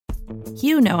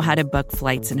You know how to book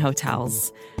flights and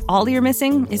hotels. All you're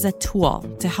missing is a tool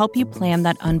to help you plan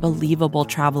that unbelievable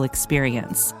travel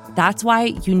experience. That's why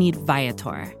you need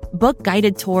Viator. Book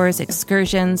guided tours,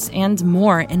 excursions, and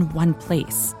more in one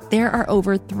place. There are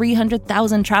over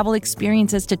 300,000 travel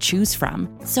experiences to choose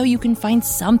from, so you can find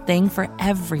something for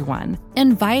everyone.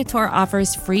 And Viator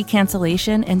offers free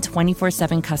cancellation and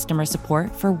 24/7 customer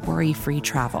support for worry-free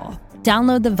travel.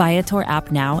 Download the Viator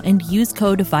app now and use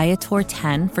code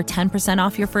Viator10 for 10%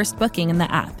 off your first booking in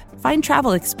the app. Find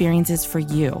travel experiences for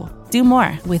you. Do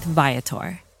more with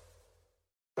Viator.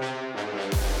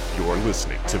 You're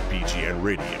listening to BGN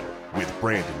Radio with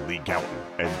Brandon Lee Gouton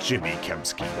and Jimmy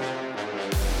Kemsky.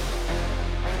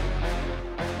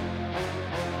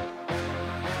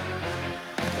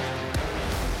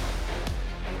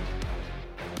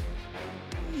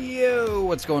 Yo,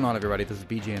 what's going on, everybody? This is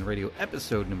BGN Radio,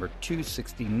 episode number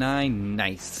 269.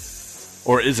 Nice.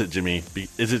 Or is it, Jimmy?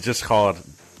 Is it just called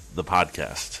the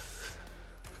podcast?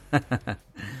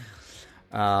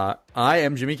 I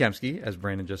am Jimmy Kemsky, as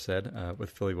Brandon just said,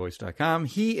 with PhillyVoice.com.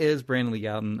 He is Brandon Lee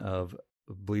Gouton of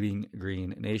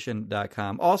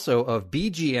BleedingGreenNation.com, also of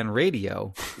BGN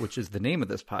Radio, which is the name of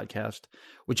this podcast,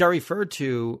 which I referred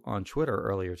to on Twitter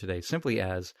earlier today simply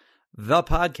as the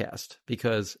podcast,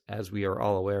 because as we are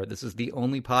all aware, this is the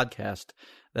only podcast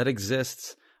that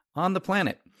exists on the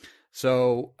planet.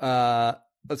 So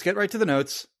let's get right to the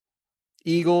notes.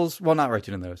 Eagles, well, not right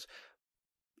to the notes.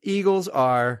 Eagles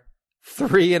are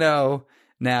 3-0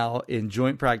 now in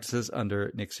joint practices under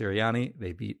Nick Sirianni.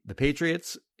 They beat the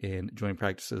Patriots in joint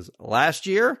practices last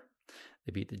year.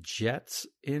 They beat the Jets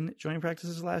in joint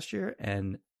practices last year.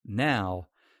 And now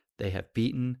they have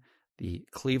beaten the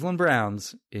Cleveland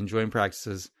Browns in joint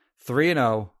practices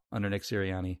 3-0 under Nick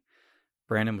Sirianni.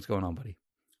 Brandon, what's going on, buddy?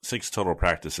 6 total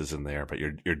practices in there, but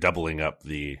you're doubling up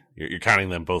you're counting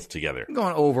them both together. I'm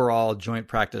going overall joint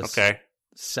practice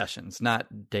sessions,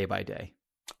 not day by day.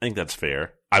 I think that's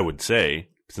fair. I would say,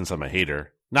 since I'm a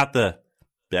hater, not the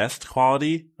best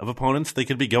quality of opponents they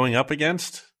could be going up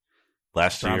against.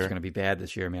 Last year, Browns are going to be bad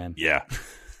this year, man. Yeah,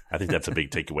 I think that's a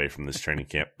big takeaway from this training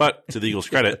camp. But to the Eagles'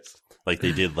 credit, like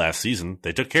they did last season,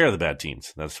 they took care of the bad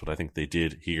teams. That's what I think they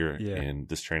did here in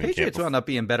this training camp. Patriots wound up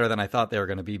being better than I thought they were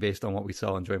going to be based on what we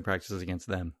saw in joint practices against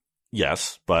them.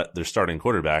 Yes, but their starting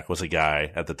quarterback was a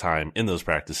guy at the time in those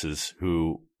practices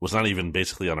who was not even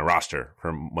basically on a roster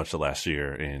for much of last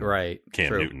year in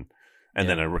Cam Newton. And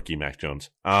then a rookie, Mac Jones.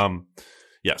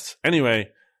 Yes. Anyway,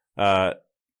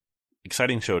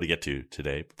 exciting show to get to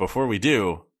today. Before we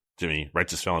do, Jimmy,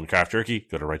 Righteous Felon Craft Jerky,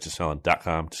 go to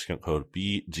righteousfelon.com, discount code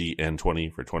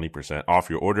BGN20 for 20% off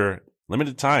your order.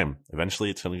 Limited time. Eventually,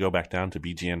 it's going to go back down to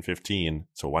BGN15,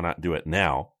 so why not do it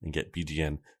now and get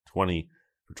BGN20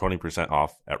 for 20%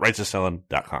 off at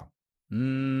righteousfelon.com.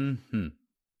 Mm-hmm.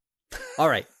 All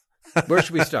right. Where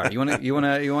should we start? You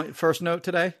want first note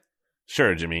today?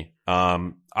 Sure, Jimmy.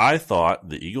 I thought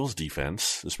the Eagles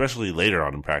defense, especially later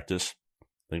on in practice,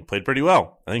 I think played pretty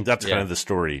well. I think that's kind of the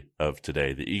story of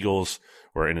today. The Eagles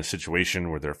were in a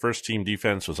situation where their first team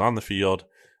defense was on the field.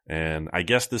 And I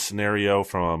guess this scenario,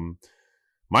 from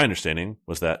my understanding,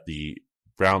 was that the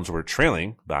Browns were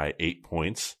trailing by 8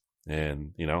 points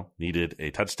and, needed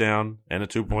a touchdown and a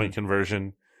 2-point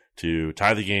conversion to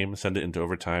tie the game, send it into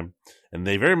overtime. And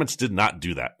they very much did not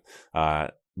do that.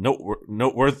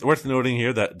 Worth noting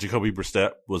here that Jacoby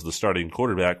Brissett was the starting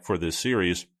quarterback for this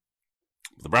series.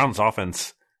 The Browns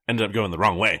offense ended up going the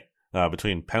wrong way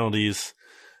between penalties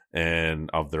and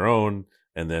of their own,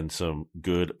 and then some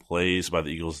good plays by the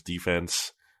Eagles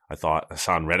defense. I thought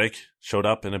Hassan Reddick showed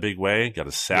up in a big way, got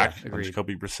a sack on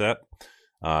Jacoby Brissett.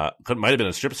 Might have been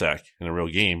a strip sack in a real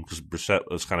game because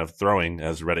Brissett was kind of throwing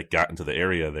as Reddick got into the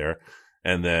area there.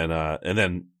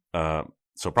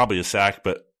 So probably a sack,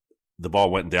 but the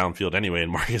ball went downfield anyway,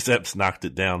 and Marcus Epps knocked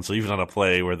it down. So even on a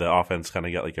play where the offense kind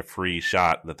of got like a free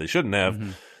shot that they shouldn't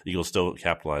have, Eagles still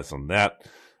capitalized on that.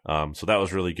 So that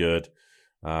was really good.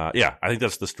 I think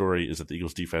that's the story, is that the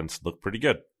Eagles defense looked pretty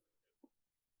good.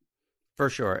 For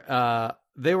sure.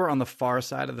 They were on the far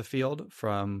side of the field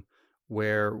from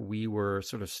where we were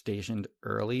sort of stationed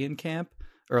early in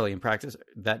practice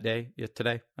that day,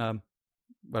 today.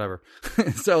 Whatever.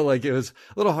 So it was a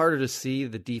little harder to see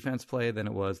the defense play than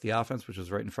it was the offense, which was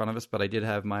right in front of us. But I did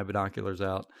have my binoculars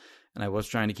out, and I was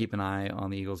trying to keep an eye on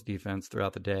the Eagles defense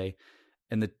throughout the day.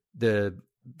 And the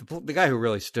guy who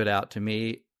really stood out to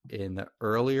me in the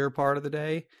earlier part of the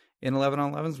day in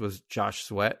 11-on-11s was Josh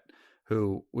Sweat,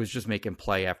 who was just making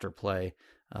play after play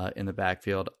in the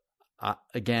backfield.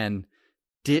 Again,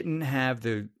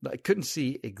 I couldn't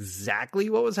see exactly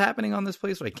what was happening on this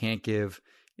play, so I can't give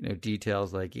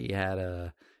details like he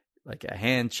had like a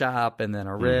hand chop and then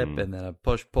a rip and then a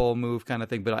push pull move kind of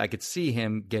thing. But I could see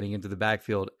him getting into the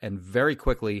backfield and very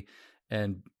quickly,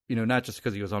 and not just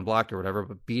because he was unblocked or whatever,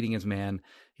 but beating his man.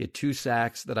 He had 2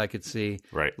 sacks that I could see.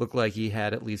 Right. Looked like he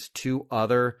had at least 2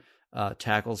 other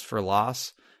tackles for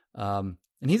loss. And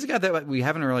he's a guy that we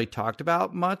haven't really talked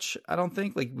about much, I don't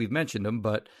think. Like, we've mentioned him,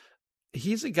 but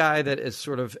he's a guy that is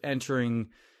sort of entering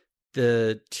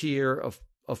the tier of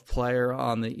player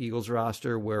on the Eagles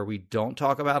roster where we don't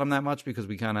talk about him that much because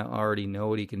we kind of already know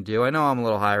what he can do. I know I'm a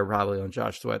little higher probably on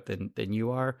Josh Sweat than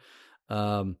you are.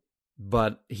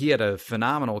 But he had a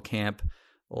phenomenal camp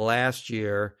last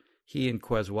year. He and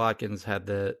Quez Watkins had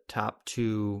the top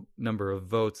 2 number of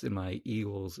votes in my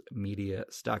Eagles media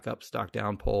stock up, stock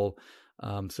down poll.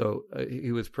 So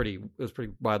it was pretty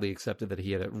widely accepted that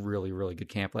he had a really, really good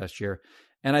camp last year.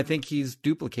 And I think he's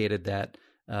duplicated that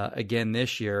again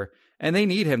this year. And they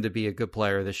need him to be a good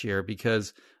player this year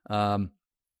because, they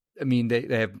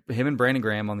have him and Brandon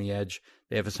Graham on the edge.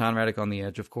 They have Hassan Reddick on the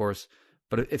edge, of course.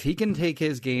 But if he can take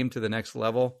his game to the next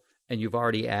level, and you've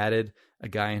already added a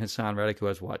guy in Hassan Reddick who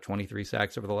has, 23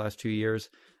 sacks over the last 2 years,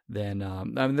 then,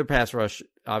 their pass rush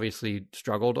obviously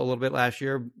struggled a little bit last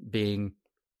year, being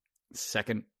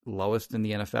second lowest in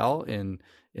the NFL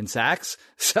in sacks.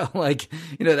 So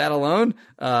that alone,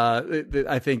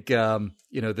 I think,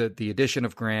 the addition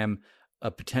of Graham,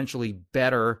 a potentially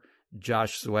better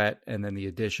Josh Sweat, and then the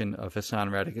addition of Hassan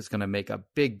Reddick is going to make a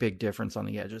big, big difference on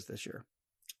the edges this year.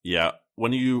 Yeah.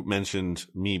 When you mentioned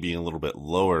me being a little bit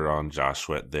lower on Josh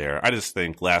Sweat there, I just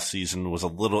think last season was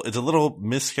it's a little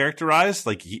mischaracterized.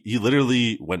 Like he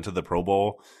literally went to the Pro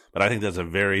Bowl, but I think that's a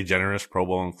very generous Pro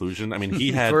Bowl inclusion. I mean,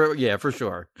 he had, for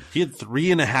sure. He had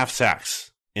 3.5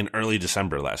 sacks in early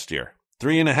December last year.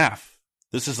 3.5.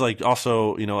 This is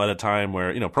also, at a time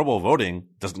where, Pro Bowl voting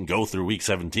doesn't go through week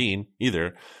 17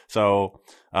 either. So,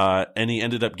 and he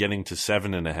ended up getting to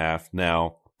 7.5.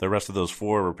 Now, the rest of those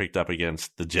 4 were picked up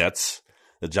against the Jets,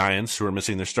 the Giants, who are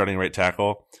missing their starting right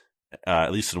tackle,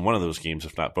 at least in one of those games,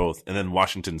 if not both. And then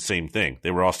Washington, same thing.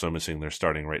 They were also missing their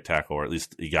starting right tackle, or at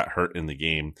least he got hurt in the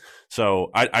game.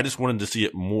 So I just wanted to see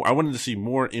it more. I wanted to see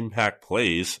more impact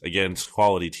plays against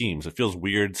quality teams. It feels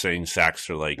weird saying sacks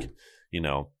are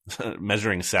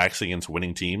measuring sacks against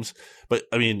winning teams. But,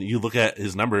 you look at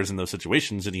his numbers in those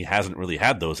situations, and he hasn't really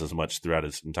had those as much throughout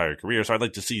his entire career. So I'd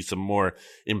like to see some more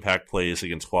impact plays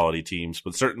against quality teams.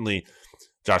 But certainly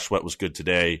Josh Sweat was good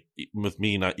today, with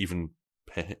me not even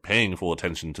paying full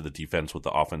attention to the defense with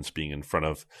the offense being in front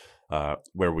of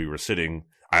where we were sitting.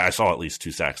 I saw at least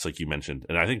 2 sacks, like you mentioned.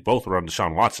 And I think both were on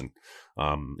Deshaun Watson,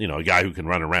 a guy who can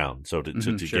run around. So to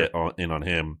get in on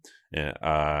him,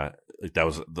 I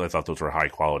thought those were high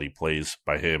quality plays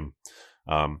by him.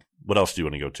 What else do you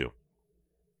want to go to?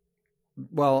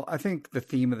 Well, I think the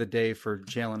theme of the day for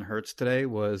Jalen Hurts today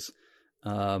was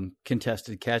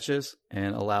contested catches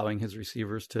and allowing his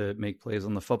receivers to make plays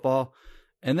on the football.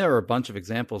 And there were a bunch of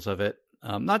examples of it,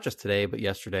 not just today, but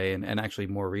yesterday and actually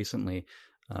more recently.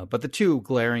 But the 2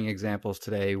 glaring examples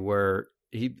today were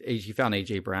he found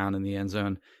A.J. Brown in the end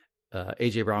zone.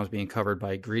 A.J. Brown was being covered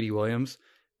by Greedy Williams.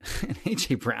 And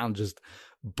A.J. Brown just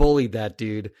bullied that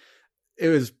dude. It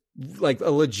was like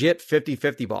a legit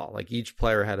 50-50 ball. Like each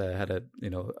player had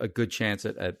a good chance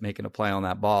at making a play on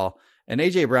that ball. And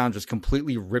A.J. Brown just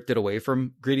completely ripped it away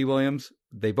from Greedy Williams.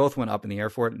 They both went up in the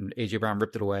air for it, and A.J. Brown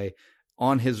ripped it away.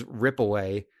 On his rip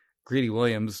away, Greedy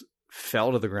Williams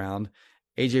fell to the ground.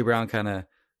 A.J. Brown kind of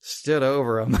stood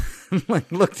over him,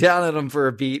 looked down at him for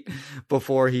a beat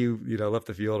before he, left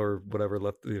the field or whatever,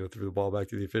 threw the ball back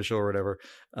to the official or whatever.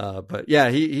 But yeah,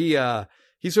 he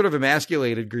sort of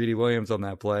emasculated Greedy Williams on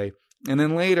that play. And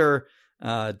then later,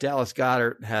 Dallas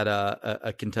Goedert had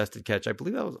a contested catch. I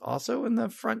believe that was also in the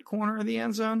front corner of the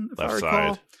end zone, if I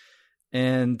recall. Side.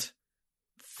 And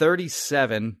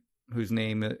 37, whose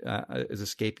name is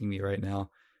escaping me right now,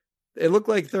 it looked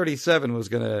like 37 was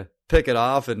going to pick it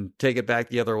off and take it back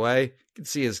the other way. You can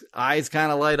see his eyes kind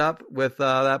of light up with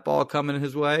that ball coming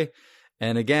his way.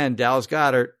 And again, Dallas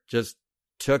Goedert just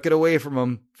took it away from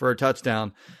him for a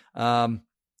touchdown.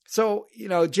 So,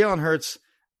 Jalen Hurts,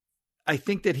 I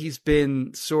think that he's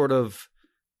been sort of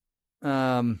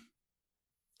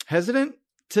hesitant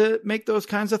to make those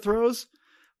kinds of throws,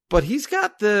 but he's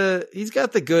got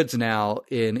the goods now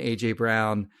in A.J.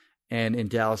 Brown and in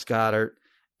Dallas Goedert.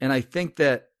 And I think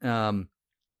that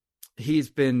he's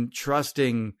been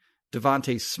trusting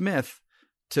Devontae Smith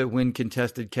to win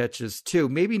contested catches too,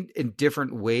 maybe in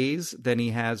different ways than he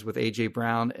has with A.J.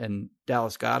 Brown and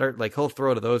Dallas Goedert. Like he'll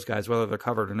throw to those guys, whether they're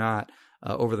covered or not,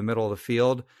 over the middle of the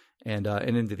field and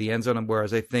into the end zone.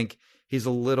 Whereas I think he's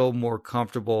a little more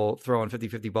comfortable throwing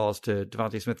 50-50 balls to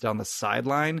Devontae Smith down the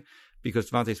sideline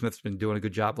because Devontae Smith's been doing a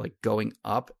good job like going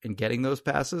up and getting those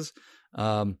passes.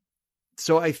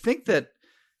 So I think that,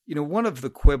 one of the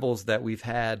quibbles that we've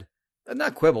had,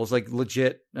 not quibbles, like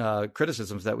legit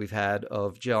criticisms that we've had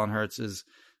of Jalen Hurts is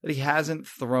that he hasn't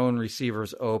thrown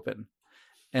receivers open.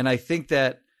 And I think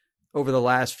that over the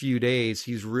last few days,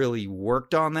 he's really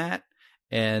worked on that,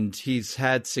 and he's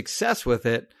had success with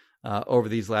it over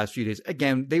these last few days.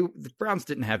 Again, the Browns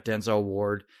didn't have Denzel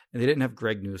Ward, and they didn't have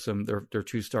Greg Newsome, their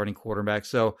two starting quarterbacks.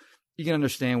 So you can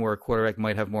understand where a quarterback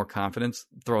might have more confidence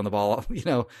throwing the ball,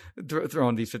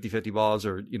 throwing these 50-50 balls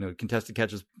or,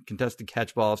 contested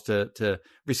catch balls to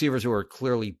receivers who are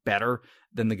clearly better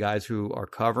than the guys who are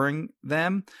covering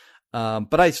them.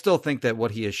 But I still think that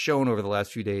what he has shown over the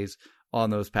last few days on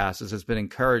those passes has been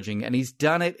encouraging, and he's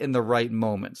done it in the right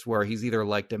moments where he's either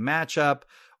liked a matchup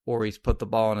or he's put the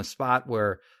ball in a spot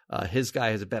where his guy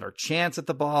has a better chance at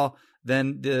the ball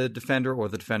than the defender, or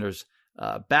the defender's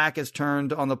back is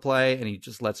turned on the play and he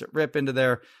just lets it rip into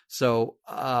there. So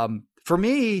for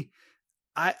me,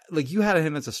 you had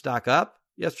him as a stock up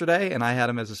yesterday, and I had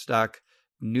him as a stock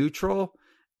neutral.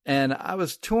 And I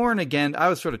was torn again. I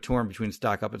was sort of torn between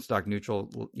stock up and stock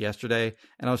neutral yesterday,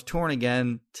 and I was torn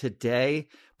again today.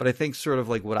 But I think sort of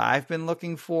like what I've been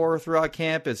looking for throughout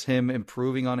camp is him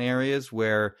improving on areas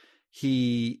where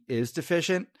he is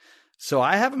deficient. So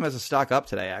I have him as a stock up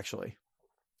today, actually.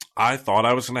 I thought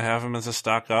I was going to have him as a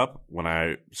stock up when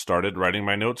I started writing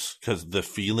my notes, because the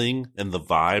feeling and the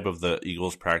vibe of the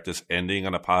Eagles practice ending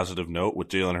on a positive note with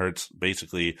Jalen Hurts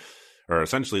basically or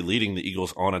essentially leading the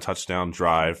Eagles on a touchdown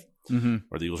drive,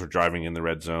 where the Eagles were driving in the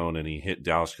red zone, and he hit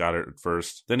Dallas Goedert at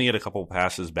first. Then he had a couple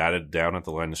passes batted down at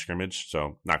the line of scrimmage,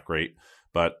 so not great.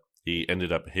 But he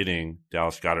ended up hitting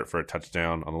Dallas Goedert for a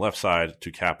touchdown on the left side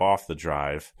to cap off the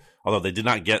drive, although they did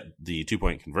not get the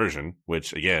 2-point conversion,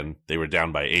 which, again, they were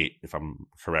down by 8, if I'm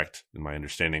correct in my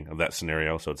understanding of that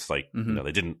scenario. So it's like,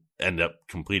 they didn't end up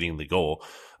completing the goal.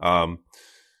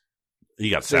 He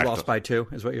got sacked. They lost by 2,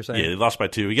 is what you're saying? Yeah, they lost by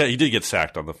 2. He did get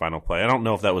sacked on the final play. I don't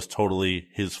know if that was totally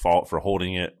his fault for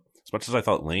holding it, as much as I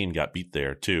thought Lane got beat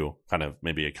there too. Kind of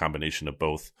maybe a combination of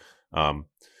both. But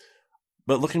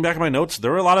looking back at my notes,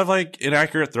 there were a lot of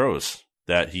inaccurate throws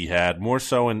that he had, more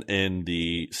so in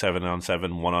the 7-on-7,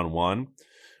 1-on-1,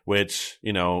 which,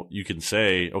 you can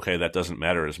say, okay, that doesn't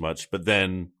matter as much. But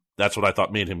then that's what I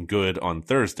thought made him good on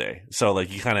Thursday. So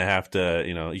you kind of have to,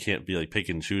 you can't be pick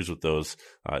and choose with those.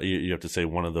 You have to say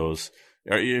one of those,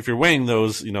 or if you're weighing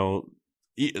those,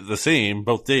 the same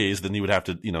both days, then you would have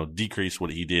to, decrease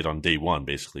what he did on day one,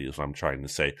 basically, is what I'm trying to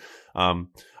say.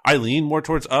 I lean more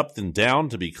towards up than down,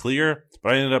 to be clear,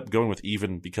 but I ended up going with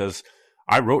even because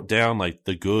I wrote down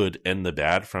the good and the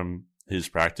bad from his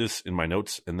practice in my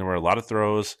notes. And there were a lot of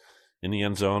throws in the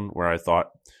end zone where I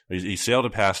thought he sailed a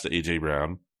pass to A.J.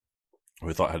 Brown, who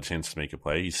I thought had a chance to make a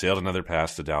play. He sailed another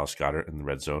pass to Dallas Goedert in the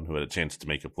red zone, who had a chance to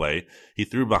make a play. He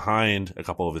threw behind a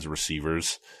couple of his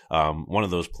receivers. One of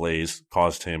those plays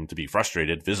caused him to be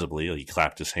frustrated visibly. He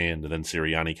clapped his hand, and then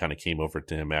Sirianni kind of came over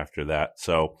to him after that.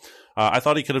 So I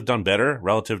thought he could have done better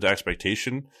relative to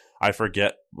expectation. I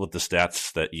forget what the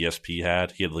stats that ESP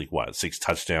had. He had 6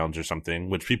 touchdowns or something,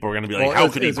 which people were going to be how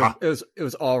could he? It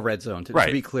was all red zone. To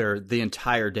be clear, the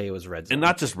entire day was red zone, and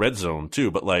not just red zone too,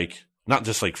 but not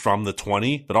just from the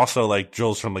 20, but also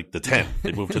drills from the 10.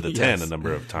 They moved to the 10 a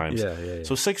number of times. Yeah.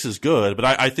 So 6 is good, but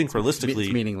I think realistically,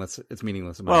 it's meaningless. It's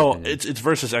meaningless. It's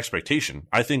versus expectation.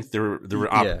 I think there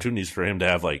were opportunities for him to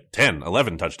have 10,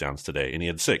 11 touchdowns today, and he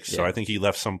had 6. Yeah. So I think he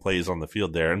left some plays on the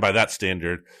field there, and by that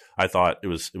standard, I thought it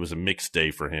was a mixed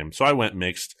day for him. So I went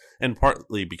mixed, and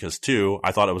partly because too,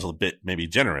 I thought it was a bit maybe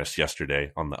generous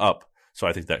yesterday on the up. So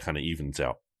I think that kind of evens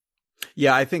out.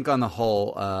 Yeah, I think on the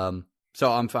whole. So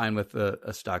I'm fine with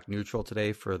a stock neutral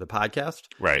today for the podcast.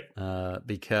 Right.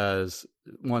 Because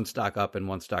one stock up and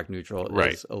one stock neutral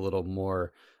is a little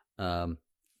more,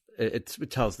 it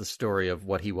tells the story of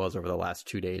what he was over the last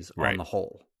 2 days on the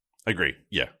whole. Agree.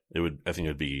 Yeah. I think it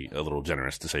would be a little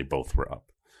generous to say both were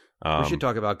up. We should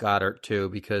talk about Goddard too,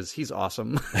 because he's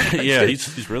awesome. Yeah,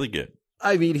 he's really good.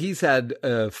 I mean, he's had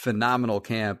a phenomenal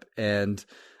camp, and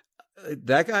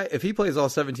that guy, if he plays all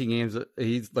 17 games,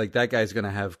 he's that guy's going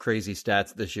to have crazy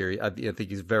stats this year. I think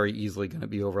he's very easily going to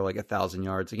be over 1,000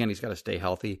 yards. Again, he's got to stay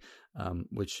healthy,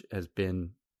 which has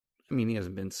been, he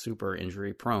hasn't been super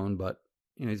injury prone, but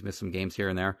he's missed some games here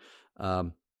and there.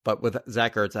 But with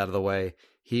Zach Ertz out of the way,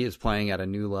 he is playing at a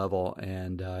new level,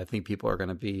 and I think people are going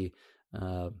to be,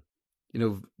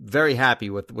 very happy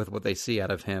with what they see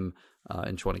out of him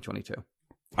in 2022.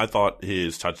 I thought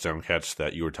his touchdown catch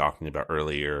that you were talking about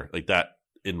earlier, that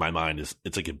in my mind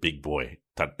it's like a big boy.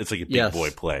 It's like a big boy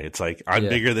play. It's like, I'm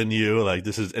bigger than you. Like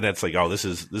this is, and it's like, oh, this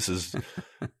is,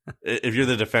 if you're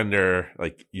the defender,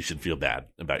 like you should feel bad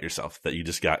about yourself that you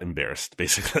just got embarrassed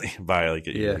basically by like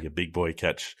a big boy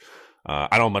catch.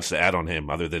 I don't have much to add on him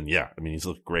other than, I mean, he's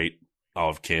looked great all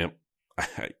of camp.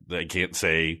 I can't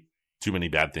say too many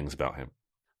bad things about him.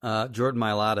 Jordan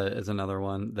Mailata is another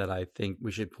one that I think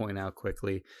we should point out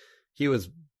quickly. He was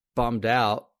bummed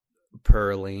out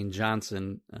per Lane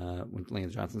Johnson, when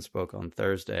Lane Johnson spoke on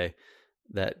Thursday,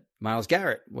 that Myles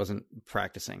Garrett wasn't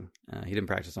practicing. He didn't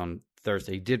practice on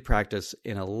Thursday. He did practice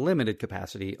in a limited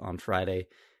capacity on Friday.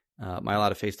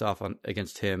 Mailata faced off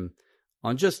against him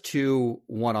on just 2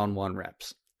 one-on-one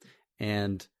reps.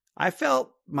 And I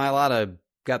felt Mailata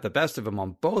got the best of him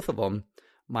on both of them.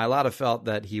 Mailata felt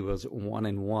that he was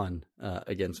 1-1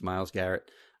 against Myles Garrett.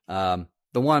 The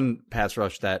one pass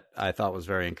rush that I thought was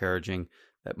very encouraging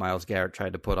that Myles Garrett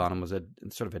tried to put on him was a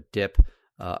sort of a dip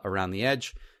around the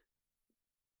edge.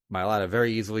 Mailata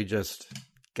very easily just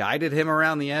guided him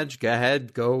around the edge. Go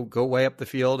ahead, go way up the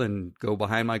field and go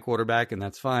behind my quarterback, and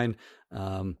that's fine.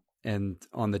 And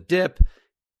on the dip,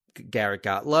 Garrett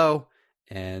got low,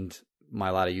 and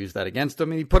Mailata used that against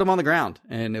him, and he put him on the ground.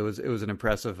 And it was an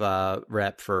impressive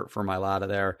rep for Mailata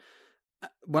there.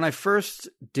 When I first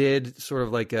did sort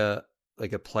of like a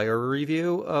player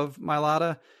review of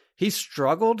Mailata, he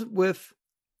struggled with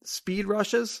speed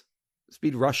rushers.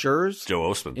 Joe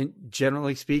Osman.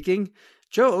 Generally speaking,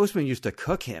 Joe Osman used to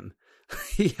cook him.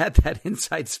 He had that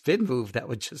inside spin move that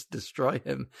would just destroy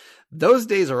him. Those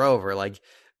days are over. Like,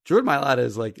 Jordan Mailata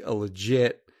is like a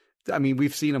legit, I mean,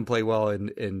 we've seen him play well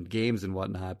in games and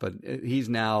whatnot, but he's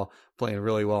now playing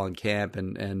really well in camp.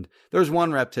 And there's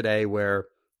one rep today where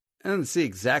I didn't see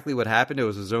exactly what happened. It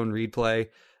was a zone read play.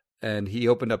 And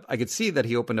I could see that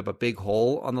he opened up a big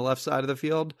hole on the left side of the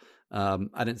field. I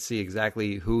didn't see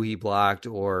exactly who he blocked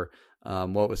or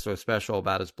what was so special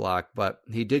about his block, but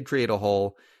he did create a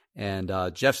hole. And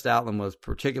Jeff Stoutland was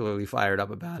particularly fired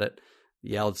up about it.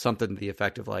 He yelled something to the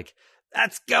effect of like,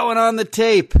 "That's going on the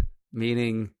tape,"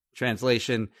 meaning,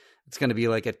 translation, it's going to be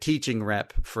like a teaching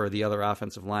rep for the other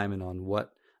offensive linemen on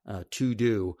what to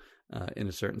do in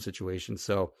a certain situation.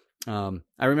 So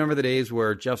I remember the days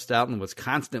where Jeff Stoutland was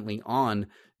constantly on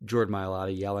Jordan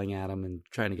Mailata, yelling at him and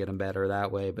trying to get him better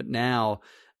that way. But now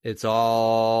it's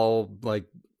all like,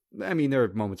 I mean, there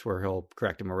are moments where he'll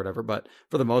correct him or whatever, but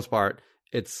for the most part,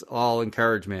 it's all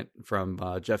encouragement from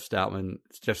Jeff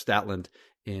Stoutland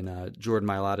in Jordan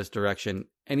Mailata's direction.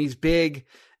 And he's big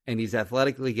and he's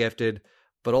athletically gifted,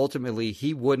 but ultimately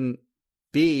he wouldn't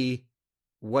be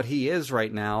what he is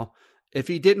right now if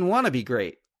he didn't want to be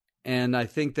great. And I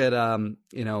think that,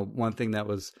 one thing that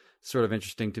was sort of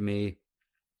interesting to me,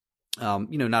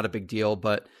 not a big deal,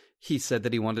 but he said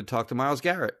that he wanted to talk to Myles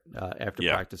Garrett after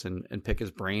practice and pick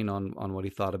his brain on what he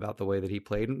thought about the way that he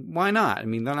played. And why not? I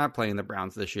mean, they're not playing the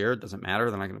Browns this year. It doesn't matter.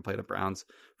 They're not going to play the Browns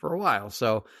for a while.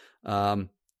 So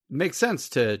makes sense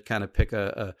to kind of pick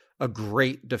a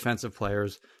great defensive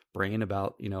player's brain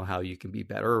about, how you can be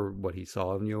better or what he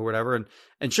saw in you or whatever.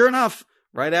 And sure enough,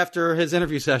 right after his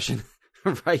interview session,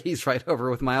 he's right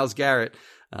over with Myles Garrett,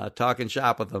 talking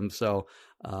shop with him. So,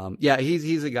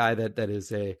 he's a guy that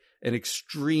is an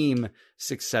extreme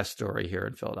success story here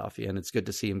in Philadelphia, and it's good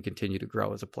to see him continue to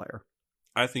grow as a player.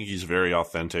 I think he's very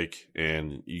authentic,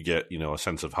 and you get, a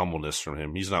sense of humbleness from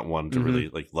him. He's not one to really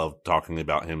love talking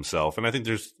about himself. And I think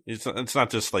it's not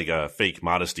just like a fake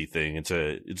modesty thing.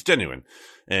 It's genuine,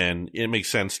 and it makes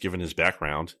sense given his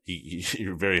background.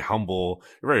 You're very humble.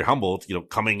 You're very humbled,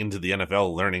 coming into the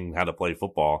NFL, learning how to play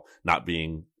football, not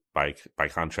being by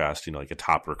contrast, like a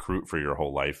top recruit for your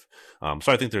whole life.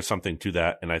 So I think there's something to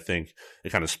that. And I think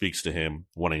it kind of speaks to him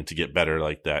wanting to get better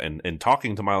like that and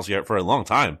talking to Myles Garrett for a long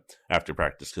time after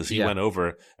practice, because he went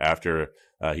over after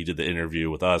he did the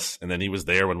interview with us, and then he was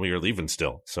there when we were leaving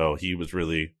still. So he was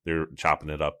they're chopping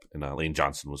it up, and Lane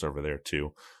Johnson was over there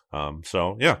too. I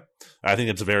think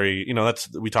it's very,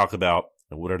 we talk about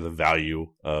what are the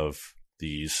value of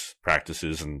these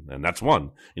practices, and that's one.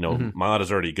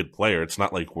 Mailata's already a good player. It's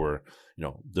not like we're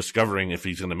discovering if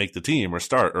he's going to make the team or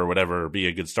start or whatever, or be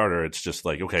a good starter. It's just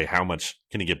like, okay, how much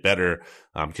can he get better?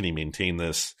 Can he maintain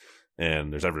this?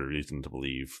 And there's every reason to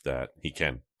believe that he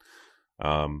can.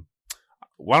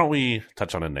 Why don't we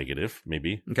touch on a negative,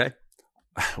 maybe? Okay.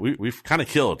 We've kind of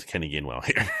killed Kenny Gainwell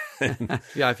here.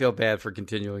 Yeah, I feel bad for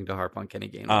continuing to harp on Kenny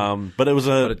Gainwell. But it was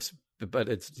But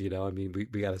it's, we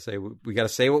got to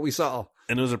say what we saw.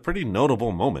 And it was a pretty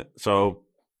notable moment. So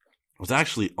it was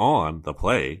actually on the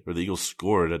play where the Eagles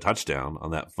scored a touchdown on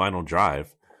that final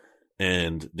drive.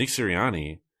 And Nick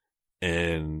Sirianni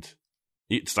and,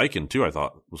 Steichen, too, I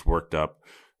thought, was worked up.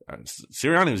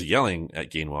 Sirianni was yelling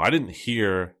at Gainwell. I didn't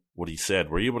hear what he said.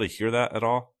 Were you able to hear that at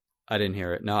all? I didn't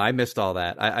hear it. No, I missed all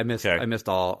that. I missed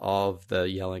all of the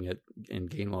yelling in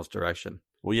Gainwell's direction.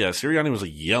 Well, yeah, Sirianni was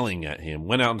yelling at him,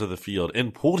 went out into the field,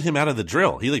 and pulled him out of the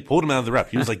drill. He pulled him out of the rep.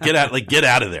 He was like, "Get out! Get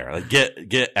out of there!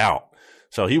 Get out!"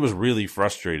 So he was really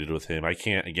frustrated with him. I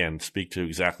can't again speak to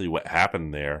exactly what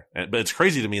happened there, but it's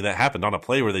crazy to me that happened on a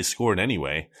play where they scored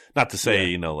anyway. Not to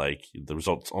say the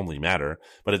results only matter,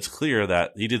 but it's clear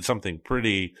that he did something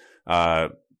pretty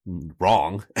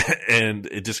wrong, and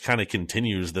it just kind of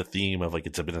continues the theme of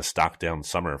it's been a stock down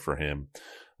summer for him.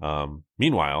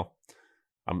 Meanwhile,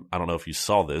 I don't know if you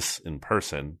saw this in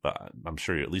person, but I'm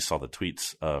sure you at least saw the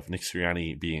tweets of Nick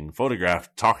Sirianni being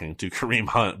photographed talking to Kareem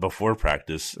Hunt before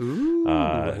practice. Ooh,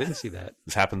 I didn't see that.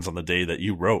 This happens on the day that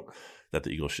you wrote that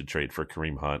the Eagles should trade for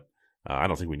Kareem Hunt. I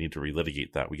don't think we need to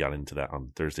relitigate that. We got into that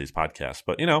on Thursday's podcast,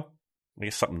 but I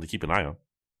guess something to keep an eye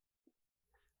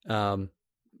on.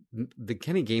 The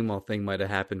Kenny Gainwell thing might have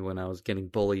happened when I was getting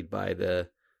bullied by the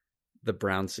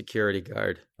Brown security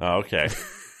guard. Oh, okay.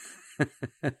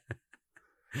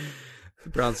 The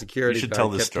Brown security you should guard tell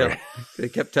this story. They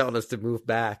kept telling us to move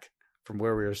back from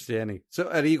where we were standing. So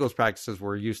at Eagles practices,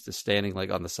 we're used to standing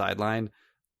on the sideline,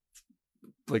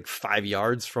 5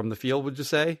 yards from the field, would you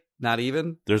say? Not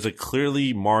even? There's a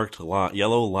clearly marked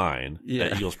yellow line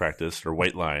at Eagles practice, or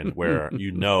white line, where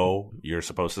you're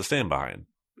supposed to stand behind.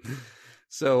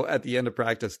 So at the end of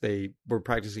practice, they were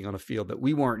practicing on a field that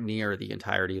we weren't near the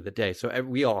entirety of the day. So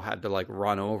we all had to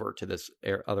run over to this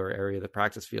other area of the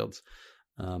practice fields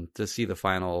to see the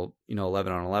final,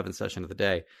 11-on-11 session of the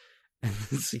day. And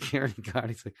the security guard,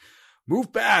 he's like,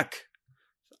 "Move back."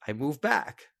 I move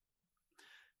back.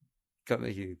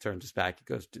 He turns his back. He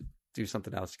goes to do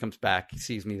something else. He comes back. He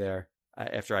sees me there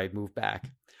after I move back.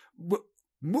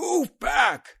 Move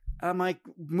back. I'm like,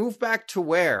 move back to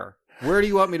where? Where do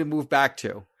you want me to move back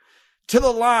to? To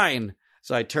the line.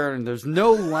 So I turn, and there's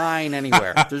no line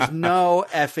anywhere. There's no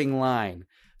effing line.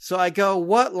 So I go,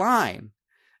 "What line?"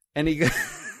 And he goes,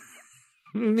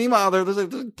 meanwhile, there's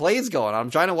plays going on.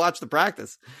 I'm trying to watch the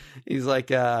practice. He's like,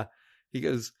 he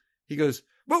goes,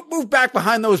 move back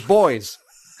behind those boys.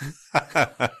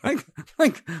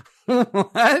 like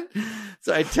what?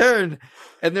 So I turn,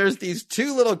 and there's these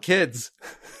two little kids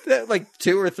that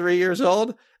 2 or 3 years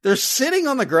old. They're sitting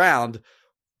on the ground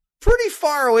pretty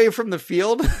far away from the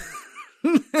field.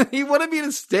 He wanted me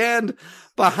to stand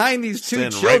behind these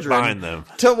two children right behind them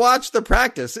to watch the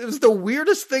practice. It was the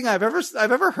weirdest thing I've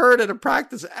ever heard at a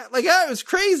practice. It was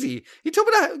crazy. He told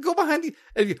me to go behind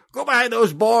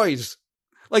those boys.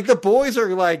 The boys are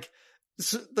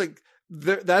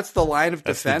that's the line of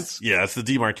defense. That's the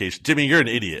demarcation. Jimmy, you're an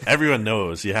idiot. Everyone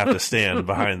knows you have to stand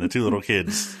behind the two little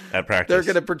kids at practice. They're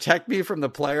going to protect me from the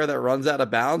player that runs out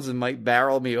of bounds and might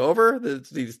barrel me over.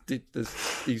 These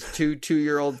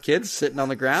 2-year-old kids sitting on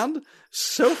the ground.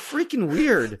 So freaking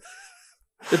weird.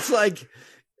 It's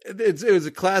it was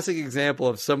a classic example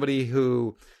of somebody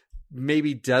who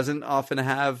maybe doesn't often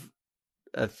have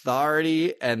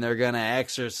authority, and they're going to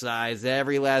exercise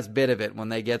every last bit of it when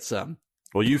they get some.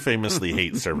 Well, you famously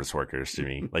hate service workers,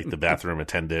 Jimmy, like the bathroom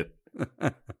attendant.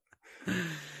 Well,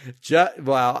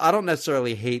 I don't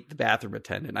necessarily hate the bathroom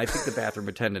attendant. I think the bathroom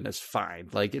attendant is fine.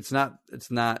 It's not,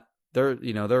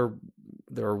 they're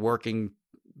working,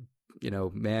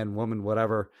 man, woman,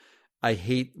 whatever. I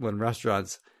hate when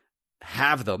restaurants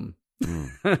have them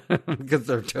because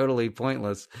they're totally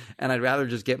pointless. And I'd rather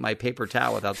just get my paper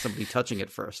towel without somebody touching it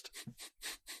first.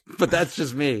 But that's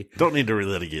just me. Don't need to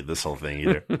relitigate this whole thing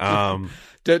either.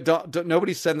 Don't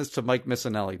nobody send this to Mike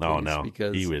Missinelli, please. Oh, no.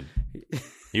 Because he would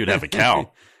have a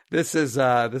cow. This is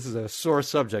a sore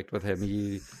subject with him.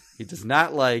 He does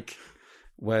not like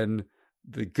when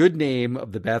the good name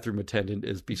of the bathroom attendant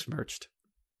is besmirched.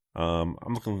 I'm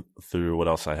looking through what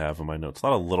else I have in my notes. A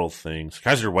lot of little things.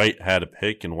 Kaiser White had a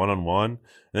pick in 1-on-1.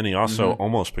 Then he also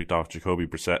almost picked off Jacoby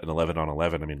Brissett in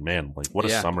 11-on-11. I mean, man, what a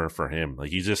summer for him.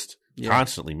 He's just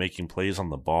constantly making plays on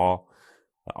the ball.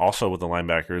 Also with the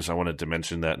linebackers, I wanted to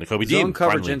mention that Nakobe Dean. Zone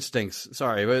coverage instincts.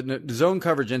 Sorry, but zone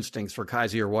coverage instincts for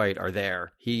Kaiser White are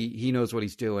there. He knows what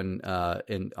he's doing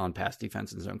on pass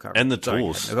defense and zone coverage. And the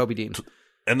tools. Nakobe Dean.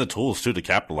 And the tools, too, to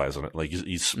capitalize on it.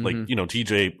 He's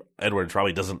TJ Edwards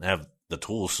probably doesn't have the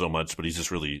tools so much, but he's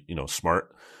just really,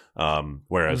 smart.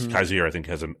 Whereas Kaiser, I think,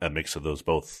 has a mix of those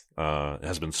both.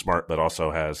 Has been smart, but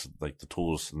also has, the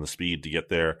tools and the speed to get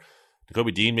there.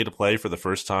 Nakobe Dean made a play for the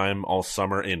first time all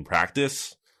summer in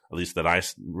practice, at least that I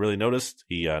really noticed.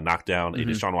 He knocked down a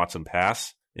Deshaun Watson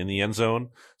pass in the end zone.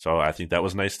 So I think that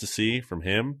was nice to see from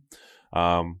him.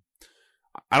 I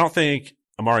don't think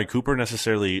Amari Cooper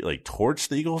necessarily like torched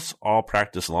the Eagles all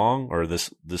practice long or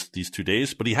these 2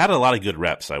 days, but he had a lot of good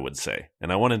reps, I would say.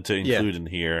 And I wanted to include in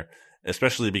here,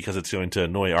 especially because it's going to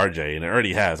annoy RJ, and it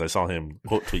already has. I saw him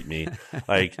quote tweet me.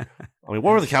 Like, I mean,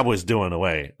 what were the Cowboys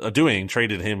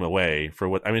traded him away for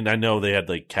what? I mean, I know they had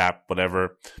like cap,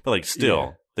 whatever, but like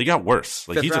still, they got worse.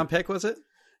 Like, Fifth round pick, was it?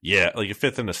 Yeah, like a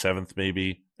 5th and a 7th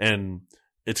maybe. And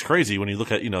it's crazy when you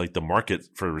look at, like the market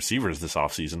for receivers this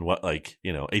offseason, what like,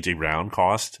 A.J. Brown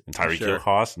cost and Tyreek Hill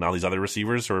cost, and all these other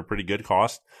receivers who are pretty good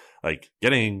cost. Like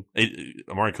getting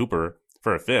Amari Cooper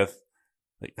for a 5th,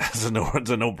 like it's a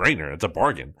no-brainer. It's a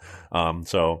bargain.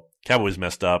 So Cowboys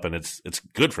messed up, and it's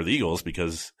good for the Eagles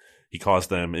because he caused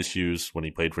them issues when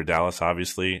he played for Dallas,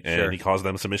 obviously, and he caused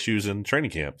them some issues in training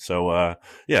camp. So,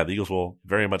 the Eagles will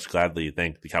very much gladly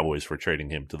thank the Cowboys for trading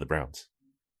him to the Browns.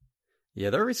 Yeah,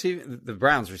 the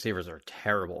Browns receivers are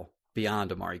terrible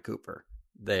beyond Amari Cooper.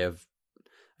 They have,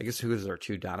 I guess, who is their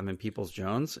 2? Donovan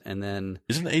Peoples-Jones, and then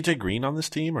isn't AJ Green on this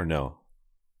team or no?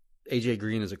 AJ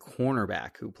Green is a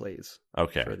cornerback who plays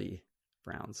for the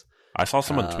Browns. I saw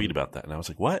someone tweet about that, and I was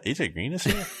like, "What? AJ Green is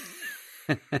here?"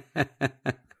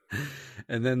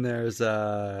 And then there's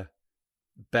David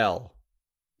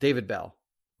Bell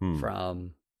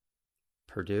from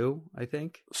Purdue, I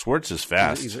think. Schwartz is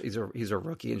fast. He's a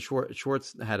rookie, and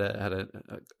Schwartz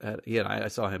I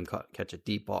saw him catch a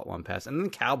deep ball at one pass. And then the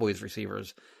Cowboys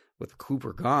receivers with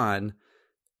Cooper gone,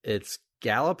 it's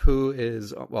Gallup, who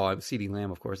is I'm CeeDee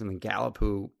Lamb, of course, and then Gallup,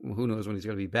 who knows when he's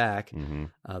going to be back.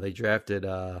 Mm-hmm. They drafted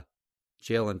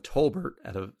Jalen Tolbert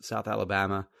out of South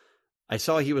Alabama. I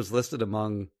saw he was listed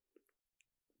among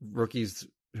rookies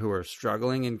who are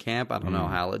struggling in camp. I don't know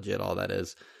how legit all that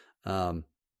is. And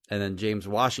then James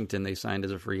Washington, they signed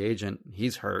as a free agent.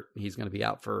 He's hurt. He's going to be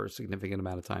out for a significant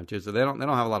amount of time too. So they don't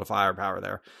have a lot of firepower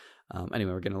there.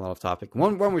 Anyway, we're getting a lot off topic.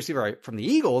 One receiver from the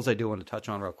Eagles I do want to touch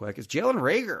on real quick is Jalen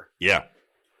Reagor. Yeah.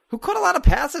 Who caught a lot of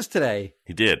passes today.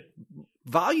 He did.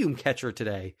 Volume catcher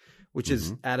today, which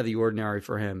is out of the ordinary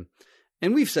for him.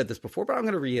 And we've said this before, but I'm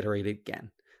going to reiterate it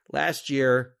again. Last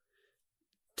year,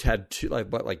 had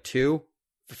two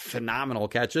phenomenal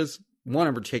catches. One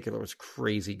in particular was a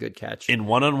crazy good catch. In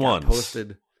one-on-ones.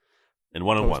 Posted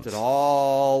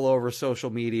all over social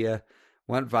media,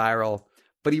 went viral.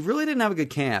 But he really didn't have a good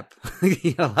camp.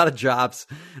 He had a lot of drops,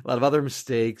 a lot of other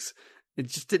mistakes. It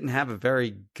just didn't have a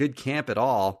very good camp at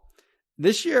all.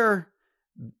 This year,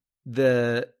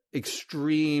 the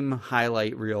extreme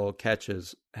highlight reel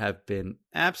catches have been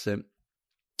absent,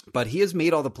 but he has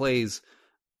made all the plays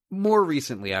more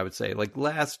recently, I would say, like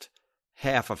last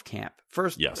half of camp. I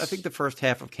think the first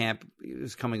half of camp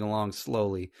is coming along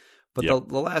slowly, but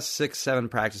the last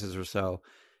 6-7 practices or so,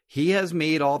 he has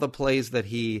made all the plays that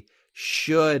he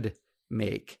should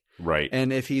make. Right.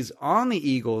 And if he's on the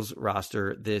Eagles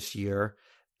roster this year,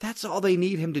 that's all they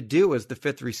need him to do as the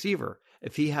 5th receiver.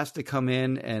 If he has to come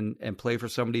in and play for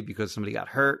somebody because somebody got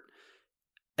hurt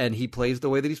and he plays the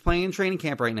way that he's playing in training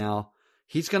camp right now,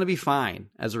 he's going to be fine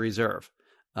as a reserve.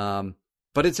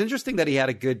 But it's interesting that he had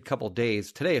a good couple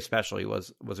days. Today especially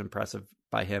was impressive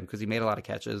by him because he made a lot of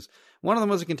catches. One of them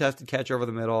was a contested catch over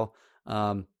the middle.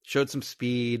 Showed some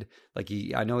speed.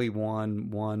 I know he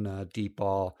won one deep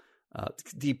ball.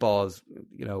 Deep ball is,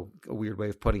 a weird way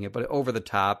of putting it, but over the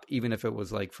top, even if it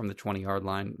was like from the 20-yard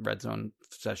line, red zone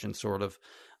session, sort of.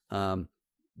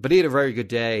 But he had a very good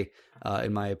day,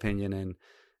 in my opinion.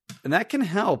 And that can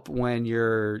help when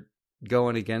you're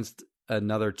going against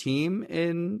another team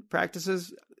in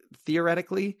practices,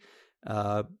 theoretically,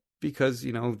 because,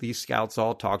 these scouts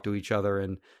all talk to each other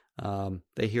and,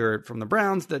 they hear it from the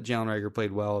Browns that Jalen Reagor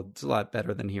played well. It's a lot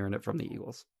better than hearing it from the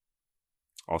Eagles.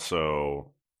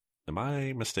 Also, am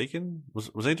I mistaken?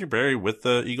 Was Andrew Berry with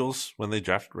the Eagles when they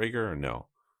drafted Reagor or no?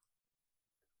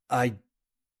 I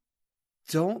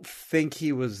don't think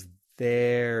he was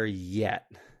there yet.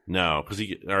 No, because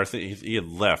he had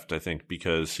left, I think,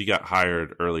 because he got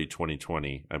hired early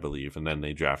 2020, I believe, and then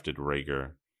they drafted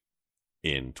Reagor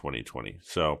in 2020.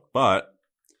 So, but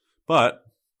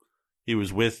he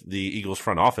was with the Eagles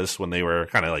front office when they were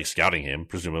kind of like scouting him,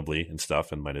 presumably, and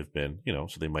stuff, and might have been, so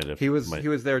they might have. He was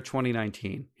there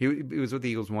 2019. He was with the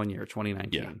Eagles 1 year,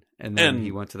 2019, and then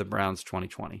he went to the Browns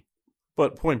 2020.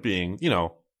 But point being,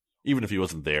 even if he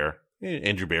wasn't there,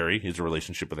 Andrew Berry, he has a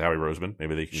relationship with Howie Roseman.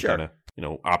 Maybe they can kind of,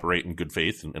 operate in good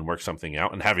faith and work something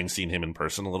out. And having seen him in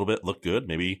person a little bit, look good.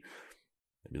 Maybe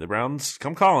the Browns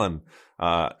come calling.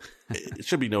 It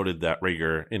should be noted that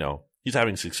Reagor, he's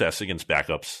having success against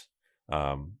backups.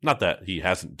 Not that he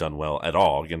hasn't done well at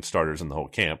all against starters in the whole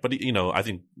camp, but I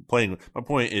think my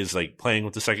point is like playing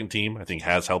with the second team, I think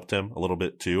has helped him a little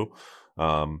bit too.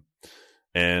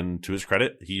 And to his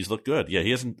credit, he's looked good. Yeah,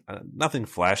 he hasn't nothing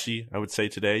flashy, I would say,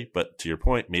 today. But to your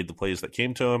point, made the plays that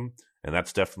came to him, and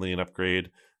that's definitely an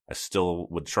upgrade. I still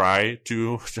would try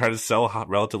to sell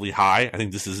relatively high. I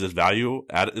think this is his value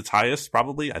at its highest,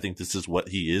 probably. I think this is what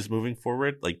he is moving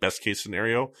forward, like best case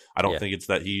scenario. I don't think it's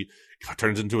that he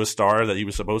turns into a star that he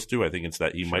was supposed to. I think it's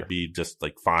that he might be just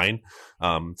like fine.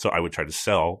 So I would try to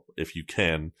sell if you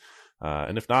can.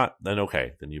 And if not, then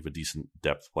okay. Then you have a decent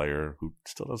depth player who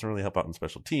still doesn't really help out in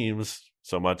special teams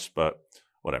so much, but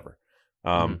whatever.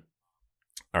 All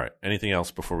right. Anything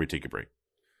else before we take a break?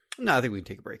 No, I think we can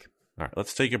take a break. All right.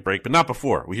 Let's take a break, but not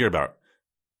before we hear about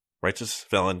Righteous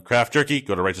Felon Craft Jerky.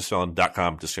 Go to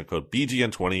righteousfelon.com. Discount code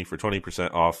BGN20 for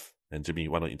 20% off. And Jimmy,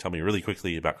 why don't you tell me really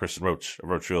quickly about Kristen Roach of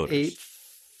Roach Realtors?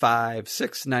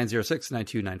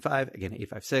 856-906-9295. Again,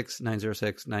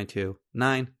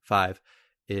 856-906-9295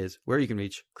 is where you can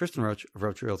reach Kristen Roach of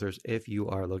Roach Realtors if you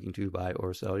are looking to buy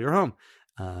or sell your home.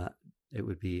 It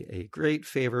would be a great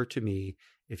favor to me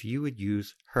if you would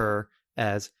use her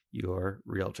as your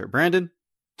realtor. Brandon?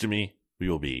 Jimmy, we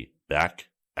will be back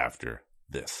after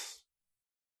this.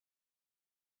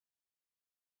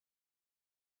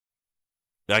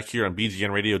 Back here on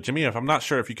BGN Radio. Jimmy, I'm not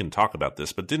sure if you can talk about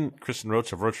this, but didn't Kristen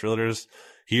Roach of Roach Realtors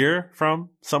hear from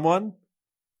someone?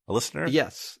 A listener?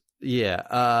 Yes.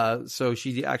 Yeah. So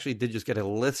she actually did just get a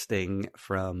listing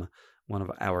from one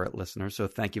of our listeners. So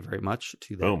thank you very much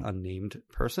to that unnamed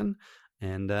person.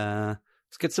 And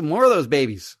let's get some more of those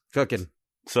babies cooking.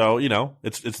 So,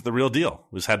 it's the real deal.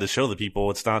 We just had to show the people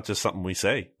it's not just something we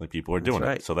say. Like, people are doing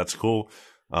it. So that's cool.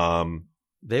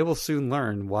 They will soon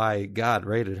learn why God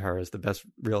rated her as the best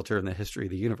realtor in the history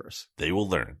of the universe. They will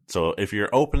learn. So if you're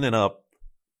opening up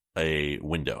a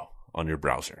window on your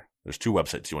browser, there's two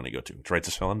websites you want to go to. It's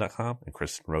righteousfelon.com and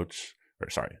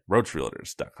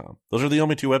roachrealtors.com. Those are the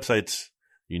only two websites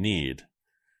you need,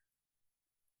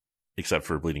 except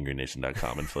for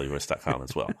bleedinggreennation.com and phillyvoice.com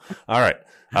as well. All right.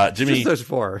 Jimmy. Just those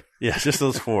four. Yeah, just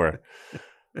those four.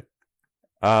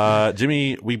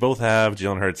 Jimmy, we both have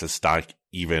Jalen Hurts as stock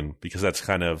even because that's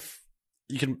kind of,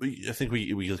 I think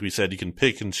we said you can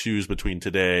pick and choose between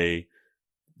today,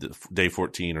 day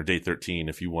 14 or day 13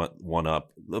 if you want one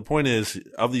up. The point is,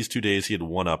 of these 2 days, he had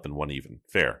one up and one even.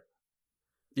 Fair.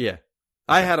 Yeah.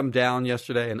 I had him down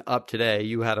yesterday and up today.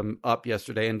 You had him up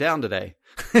yesterday and down today.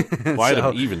 Well, I had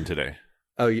him even today.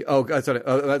 Sorry,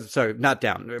 not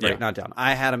down. Right, yeah. Not down.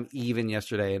 I had him even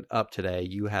yesterday and up today.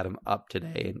 You had him up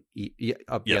today and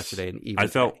yesterday and even. I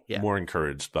felt today. more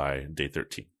encouraged by day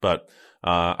 13. But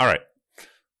all right,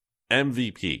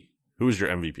 MVP. Who is your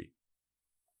MVP?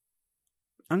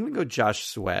 I'm going to go Josh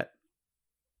Sweat.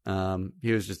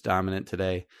 He was just dominant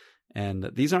today.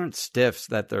 And these aren't stiffs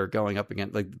that they're going up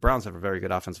against. Like, the Browns have a very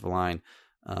good offensive line.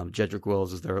 Jedrick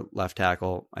Wills is their left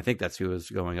tackle. I think that's who was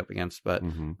going up against. But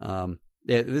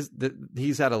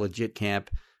he's had a legit camp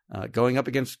going up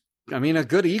against, a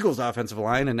good Eagles offensive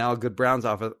line and now a good Browns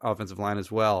offensive line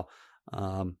as well.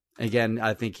 Again,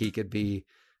 I think he could be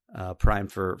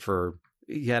primed for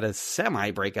he had a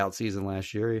semi-breakout season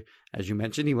last year. As you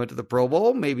mentioned, he went to the Pro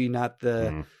Bowl. Maybe not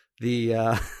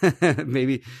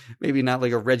maybe not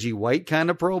like a Reggie White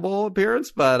kind of Pro Bowl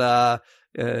appearance, but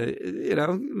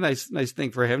nice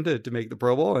thing for him to make the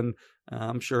Pro Bowl, and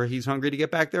I'm sure he's hungry to get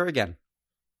back there again.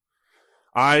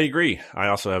 I agree. I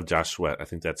also have Josh Sweat. I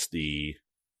think that's the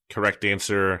correct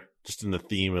answer. Just in the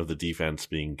theme of the defense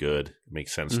being good, it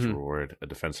makes sense to reward a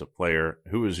defensive player.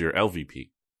 Who is your LVP?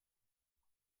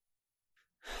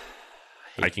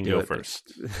 I can go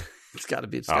first. It's got to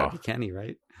be Kenny,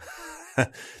 right?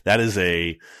 That is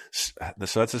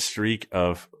that's a streak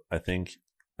of, I think,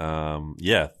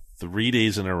 3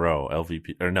 days in a row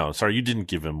LVP. Or no, sorry, you didn't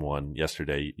give him one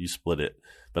yesterday. You split it,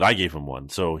 but I gave him one.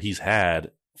 So he's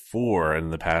had 4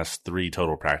 in the past 3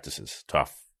 total practices.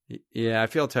 Tough. Yeah, I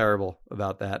feel terrible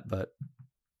about that, but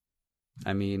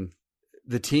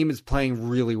the team is playing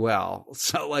really well.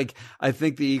 So, I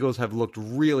think the Eagles have looked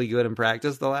really good in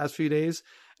practice the last few days,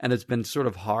 and it's been sort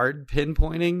of hard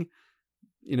pinpointing,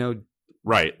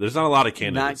 right. There's not a lot of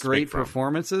candidates. Not great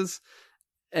performances.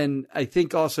 And I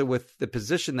think also with the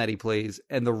position that he plays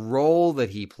and the role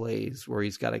that he plays, where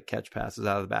he's got to catch passes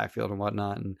out of the backfield and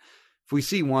whatnot. And if we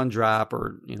see one drop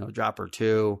or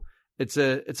two, it's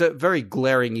a very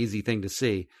glaring, easy thing to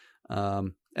see.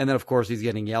 And then, of course, he's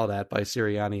getting yelled at by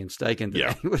Sirianni and Steichen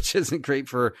today, which isn't great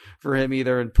for him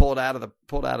either, and pulled out of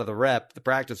the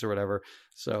practice or whatever.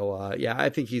 So, I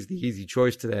think he's the easy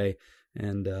choice today.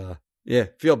 And,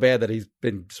 feel bad that he's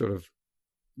been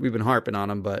we've been harping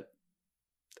on him, but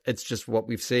it's just what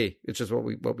we've seen. It's just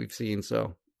what we've seen.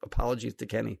 So, apologies to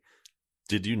Kenny.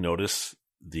 Did you notice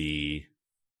the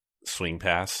swing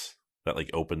pass that like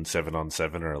open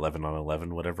 7-on-7 or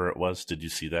 11-on-11, whatever it was. Did you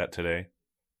see that today?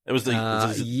 It was the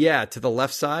yeah, to the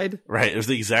left side. Right. It was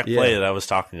the exact play that I was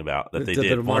talking about that they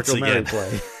did once again.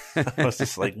 Play. I was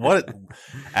just like, what?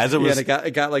 As it was, and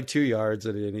it got like 2 yards,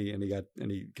 and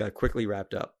he got quickly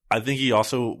wrapped up. I think he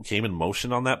also came in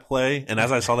motion on that play, and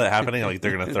as I saw that happening, like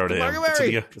they're going to throw to him.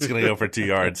 It's going to go for 2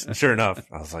 yards. And sure enough,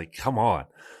 I was like, come on.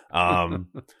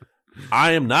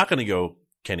 I am not going to go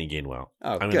Kenny Gainwell.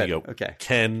 Oh, I'm going to go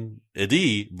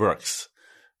Kennedy Brooks.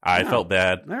 I felt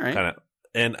bad. All right.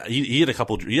 And he had a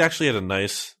couple. He actually had a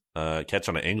nice catch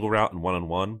on an angle route and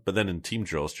 1-on-1. But then in team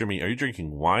drills, Jimmy, are you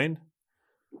drinking wine?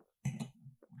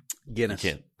 Guinness.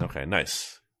 You can't. Okay,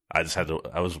 nice. I just had to.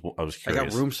 I was curious. I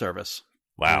got room service.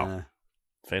 Wow,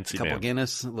 fancy. A couple man.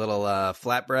 Guinness, a little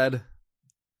flatbread.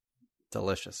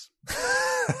 Delicious.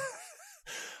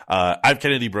 I have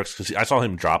Kennedy Brooks because I saw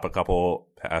him drop a couple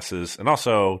passes, and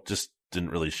also just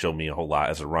didn't really show me a whole lot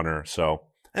as a runner. So,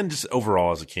 and just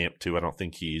overall as a camp too, I don't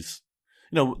think he's.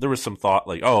 There was some thought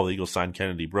like, oh, the Eagles signed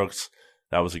Kennedy Brooks.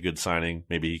 That was a good signing.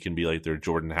 Maybe he can be like their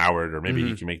Jordan Howard, or maybe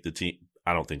he can make the team.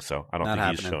 I don't think so. I don't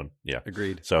think he's shown. Yeah,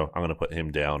 agreed. So I'm going to put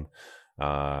him down.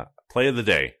 Play of the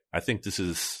day. I think this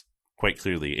is quite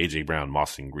clearly A.J. Brown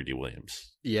mossing Greedy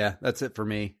Williams. Yeah, that's it for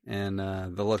me. And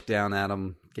the look down at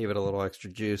him gave it a little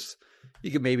extra juice. You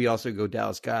could maybe also go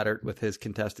Dallas Goedert with his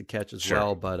contested catch as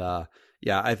well. But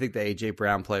yeah, I think the A.J.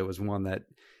 Brown play was one that,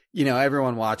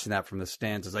 everyone watching that from the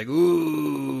stands is like,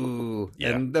 ooh. Yeah.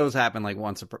 And those happen like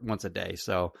once a day.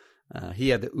 So he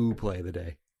had the ooh play of the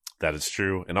day. That is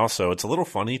true. And also, it's a little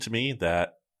funny to me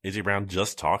that A.J. Brown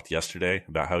just talked yesterday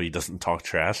about how he doesn't talk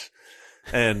trash.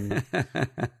 And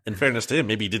in fairness to him,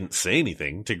 maybe he didn't say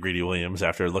anything to Greedy Williams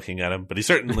after looking at him, but he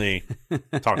certainly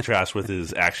talked trash with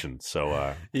his actions.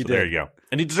 So, there you go.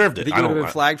 And he deserved it. Think he would have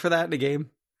been flagged for that in a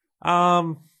game?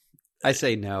 I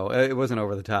say no. It wasn't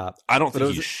over the top. I don't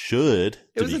think he should.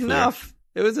 It was enough.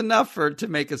 It was enough to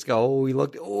make us go, oh,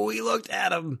 he looked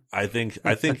at him. I think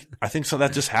so.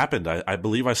 That just happened. I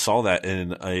believe I saw that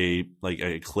in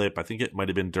a clip. I think it might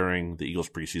have been during the Eagles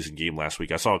preseason game last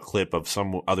week. I saw a clip of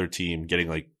some other team getting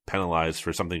like penalized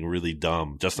for something really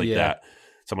dumb, just like that.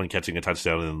 Someone catching a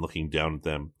touchdown and then looking down at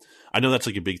them. I know that's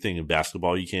like a big thing in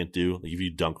basketball you can't do. Like if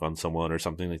you dunk on someone or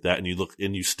something like that and you look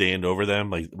and you stand over them,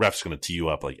 like the ref's going to tee you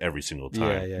up like every single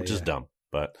time, which is dumb.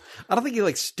 But I don't think he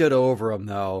like stood over him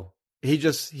though. He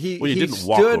just he didn't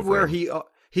walk stood over where him.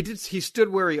 he stood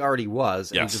where he already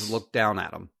was, and he just looked down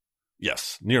at him.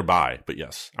 Yes, nearby, but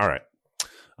yes. All right.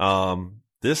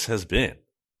 This has been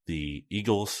the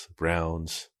Eagles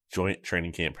Browns joint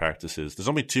training camp practices. There's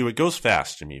only 2. It goes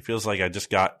fast, Jimmy. It feels like I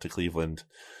just got to Cleveland,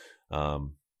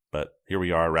 but here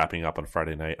we are wrapping up on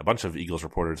Friday night. A bunch of Eagles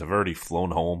reporters have already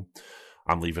flown home.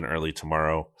 I'm leaving early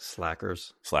tomorrow.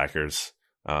 Slackers.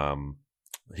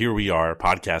 Here we are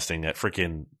podcasting at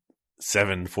freaking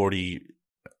 7:48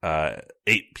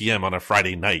 p.m. on a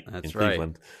Friday night in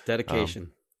Cleveland.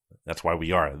 Dedication. That's why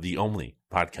we are the only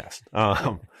podcast.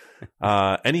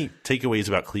 Any takeaways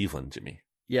about Cleveland, Jimmy?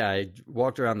 Yeah, I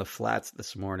walked around the flats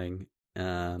this morning,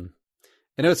 and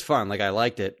it was fun. Like I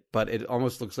liked it, but it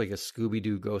almost looks like a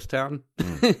Scooby-Doo ghost town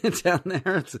down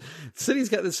there. The city's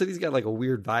got like a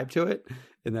weird vibe to it,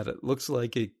 in that it looks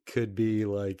like it could be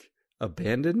like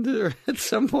abandoned at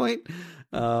some point.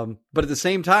 But at the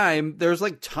same time, there's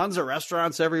like tons of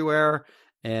restaurants everywhere.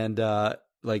 And,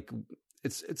 like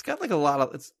it's got like a lot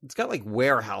of, it's got like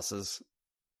warehouses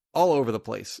all over the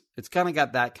place. It's kind of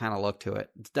got that kind of look to it.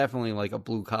 It's definitely like a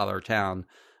blue collar town.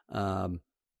 And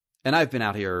I've been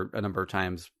out here a number of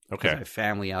times. Okay. I have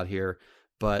family out here,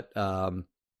 but,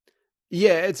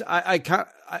 yeah,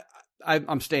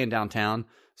 I'm staying downtown.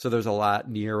 So there's a lot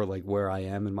near like where I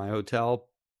am in my hotel.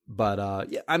 But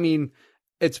yeah, I mean,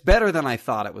 it's better than I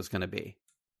thought it was going to be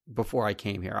before I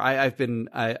came here.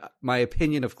 My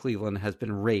opinion of Cleveland has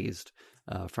been raised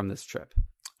from this trip.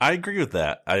 I agree with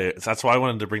that. That's why I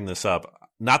wanted to bring this up.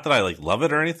 Not that I like love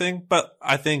it or anything, but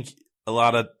I think a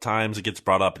lot of times it gets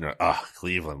brought up and you're like,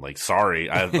 Cleveland, like, sorry.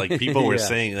 Like people were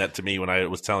saying that to me when I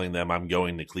was telling them I'm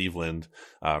going to Cleveland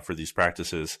for these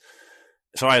practices.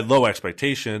 So I had low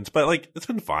expectations, but like it's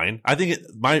been fine. I think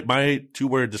my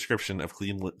 2-word description of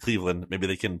Cleveland, maybe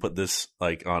they can put this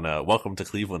like on a "Welcome to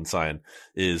Cleveland" sign,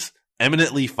 is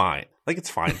eminently fine. Like it's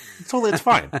fine. It's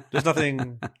fine. There's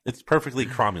nothing. It's perfectly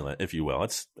cromulent, if you will.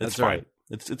 It's That's fine.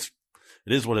 Right. It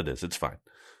is what it is. It's fine.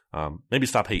 Maybe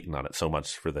stop hating on it so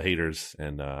much for the haters,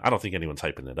 and I don't think anyone's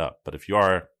hyping it up. But if you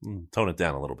are, tone it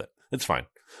down a little bit. It's fine.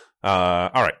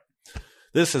 All right.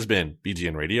 This has been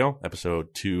BGN Radio,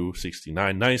 episode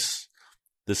 269. Nice.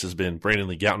 This has been Brandon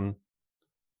Lee Gouton,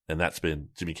 and that's been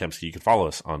Jimmy Kempski. You can follow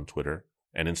us on Twitter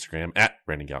and Instagram at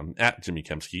Brandon Gowton, at Jimmy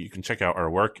Kemsky. You can check out our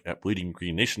work at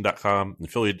bleedinggreennation.com and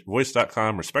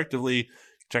affiliatevoice.com, respectively.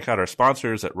 Check out our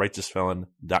sponsors at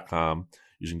righteousfelon.com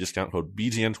using discount code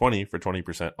BGN20 for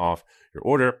 20% off your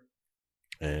order.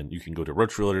 And you can go to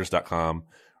roachrealtors.com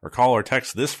or call or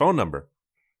text this phone number,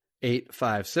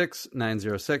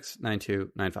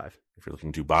 856-906-9295. if you're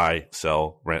looking to buy,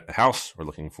 sell, rent a house, or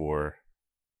looking for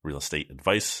real estate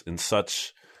advice and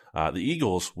such. The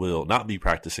Eagles will not be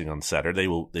practicing on Saturday.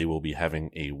 They will be having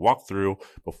a walkthrough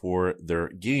before their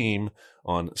game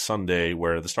on Sunday,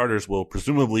 where the starters will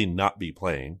presumably not be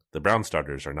playing. The Brown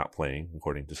starters are not playing,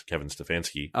 according to Kevin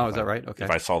Stefanski. Oh, is that right? Okay. If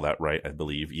I saw that right, I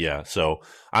believe. Yeah. So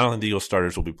I don't think the Eagles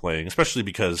starters will be playing, especially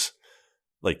because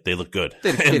they look good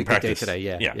in practice today.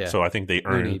 Yeah. So I think they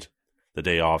earned the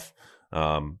day off.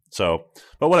 But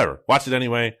whatever, watch it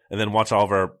anyway, and then watch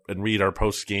all of and read our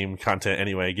post-game content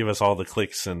anyway. Give us all the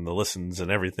clicks and the listens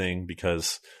and everything,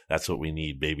 because that's what we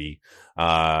need, baby.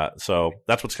 So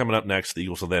that's what's coming up next. The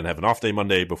Eagles will then have an off day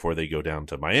Monday before they go down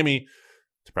to Miami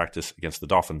to practice against the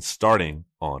Dolphins starting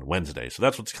on Wednesday. So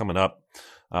that's what's coming up.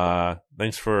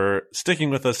 Thanks for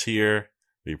sticking with us here.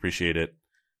 We appreciate it,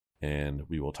 and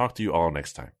we will talk to you all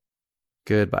next time.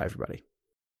 Goodbye, everybody.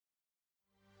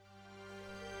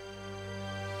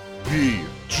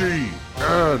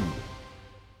 BGN.